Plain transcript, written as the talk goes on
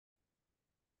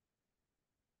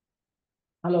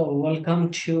Hello, welcome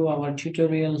to our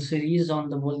tutorial series on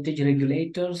the voltage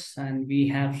regulators, and we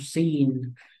have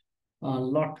seen a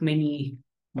lot many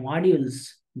modules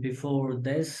before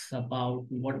this about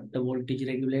what the voltage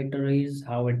regulator is,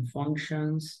 how it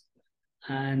functions,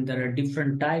 and there are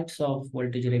different types of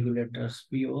voltage regulators.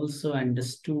 We also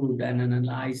understood and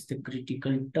analyzed the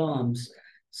critical terms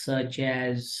such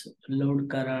as load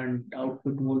current,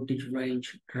 output voltage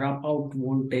range, dropout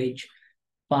voltage,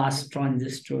 pass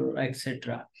transistor,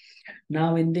 etc.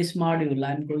 Now, in this module,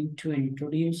 I'm going to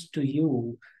introduce to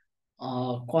you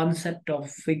a concept of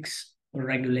fixed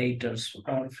regulators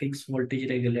or fixed voltage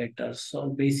regulators.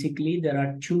 So basically, there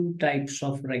are two types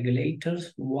of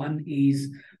regulators. One is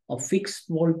a fixed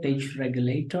voltage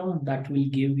regulator that will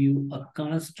give you a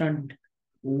constant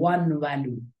one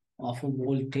value of a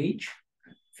voltage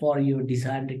for your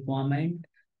desired requirement.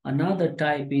 Another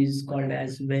type is called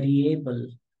as variable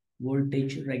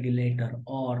voltage regulator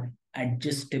or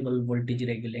adjustable voltage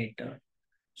regulator.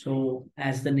 So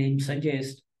as the name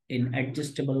suggests, in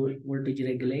adjustable voltage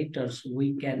regulators,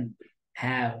 we can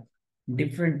have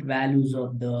different values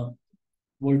of the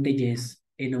voltages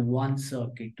in one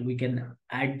circuit. We can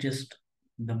adjust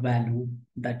the value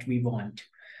that we want.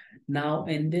 Now,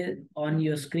 on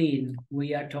your screen,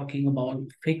 we are talking about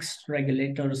fixed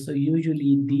regulators. So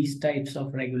usually these types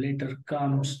of regulator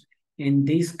comes in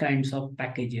these kinds of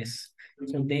packages.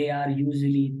 So they are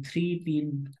usually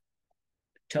 3-pin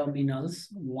terminals.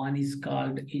 One is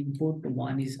called input,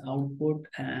 one is output,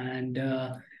 and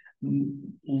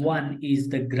one is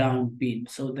the ground pin.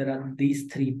 So there are these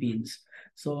 3 pins.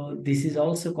 So this is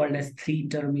also called as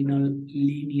 3-terminal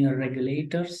linear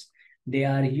regulators. They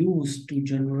are used to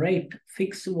generate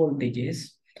fixed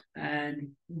voltages,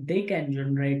 and they can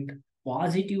generate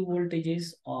positive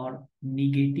voltages or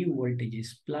negative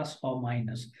voltages, plus or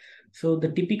minus. So the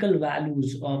typical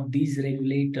values of these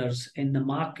regulators in the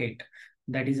market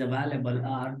that is available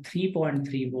are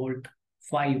 3.3 volt,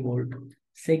 5 volt,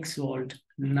 6 volt,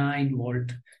 9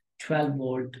 volt, 12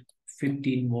 volt,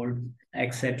 15 volt,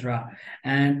 etc.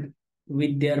 And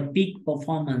with their peak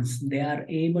performance, they are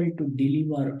able to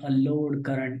deliver a load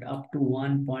current up to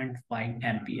 1.5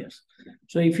 amperes.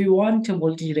 So if you want a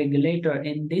voltage regulator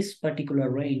in this particular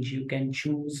range, you can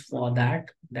choose for that.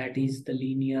 That is the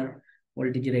linear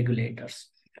voltage regulators.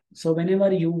 So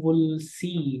whenever you will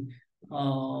see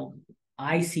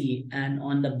IC, and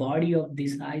on the body of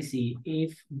this IC,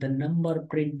 if the number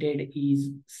printed is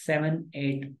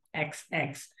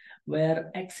 78xx,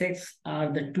 where xx are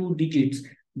the 2 digits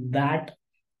that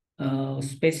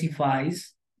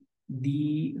specifies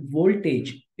the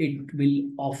voltage it will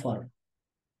offer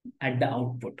at the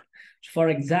output. For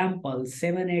example,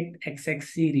 78xx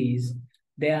series,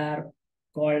 they are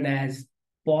called as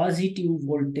positive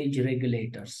voltage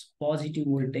regulators. Positive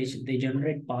voltage, they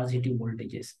generate positive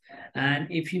voltages. And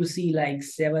if you see like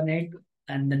 78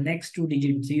 and the next 2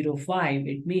 digit 05,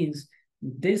 it means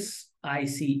this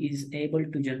IC is able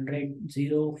to generate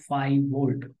 0.5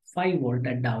 volt, 5 volt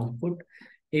at the output.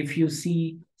 If you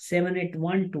see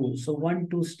 7812, so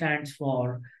 12 stands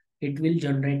for it will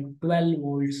generate 12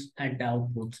 volts at the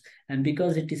outputs. And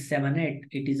because it is 7.8,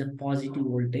 it is a positive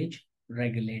voltage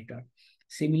regulator.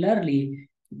 Similarly,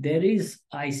 there is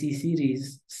IC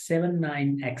series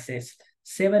 79xx.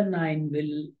 79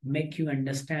 will make you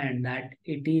understand that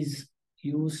it is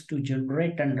used to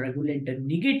generate and regulate the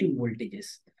negative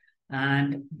voltages.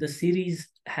 And the series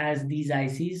has these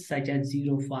ICs such as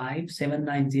 05,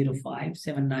 7905,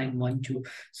 7912.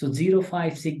 So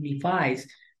 05 signifies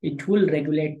it will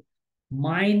regulate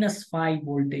 -5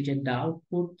 voltage at the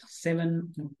output.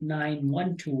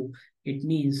 7912, it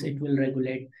means it will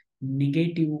regulate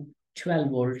negative 12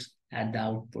 volts at the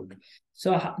output.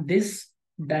 So this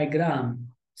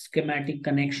diagram schematic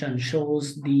connection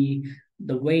shows the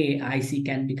way IC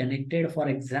can be connected. For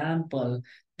example,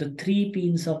 the 3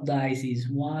 pins of the ICs,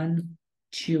 1,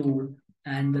 2,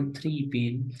 and the 3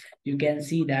 pin. You can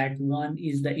see that one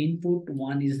is the input,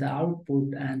 one is the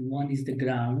output, and one is the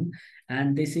ground.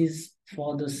 And this is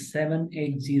for the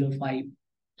 7805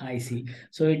 IC.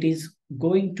 So it is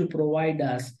going to provide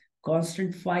us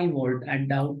constant 5 volt at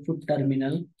the output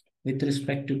terminal with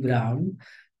respect to ground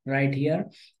right here.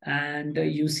 And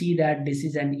you see that this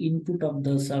is an input of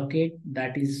the circuit,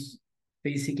 that is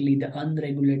basically the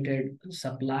unregulated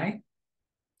supply,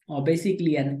 or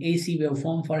basically an AC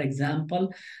waveform. For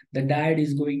example, the diode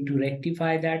is going to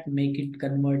rectify that, make it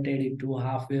converted into a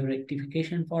half wave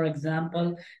rectification, for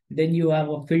example. Then you have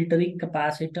a filtering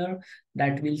capacitor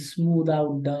that will smooth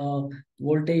out the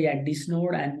voltage at this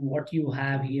node. And what you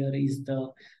have here is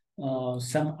the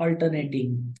some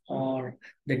alternating or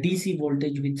the DC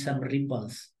voltage with some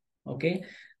ripples. Okay.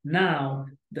 Now,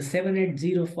 the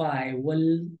 7805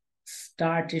 will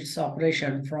start its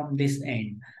operation from this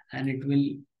end, and it will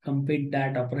complete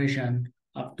that operation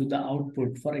up to the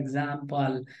output. For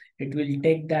example, it will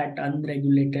take that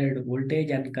unregulated voltage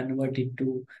and convert it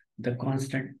to the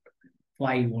constant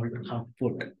 5-volt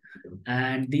output.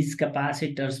 And these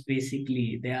capacitors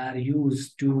basically they are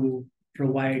used to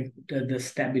provide the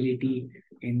stability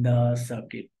in the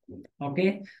circuit.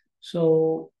 Okay,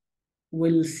 so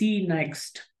we'll see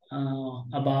next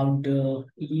about the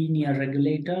linear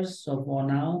regulators. So for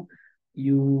now,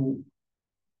 you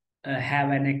have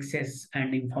an access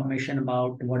and information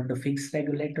about what the fixed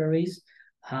regulator is,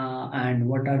 and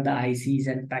what are the ICs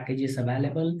and packages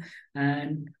available,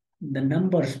 and the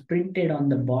numbers printed on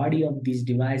the body of these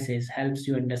devices helps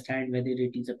you understand whether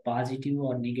it is a positive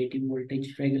or negative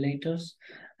voltage regulators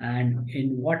and in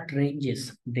what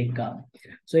ranges they come.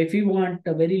 So if you want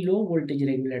a very low voltage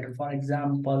regulator, for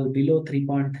example, below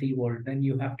 3.3 volt, then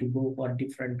you have to go for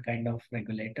different kind of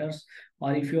regulators.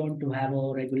 Or if you want to have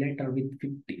a regulator with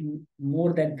 15,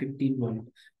 more than 15 volt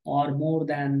or more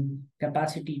than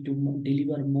capacity to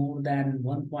deliver more than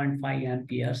 1.5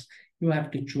 amperes, you have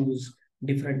to choose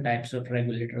different types of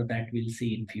regulator that we'll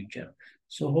see in future.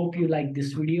 So hope you like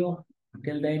this video.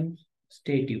 Till then,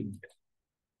 stay tuned.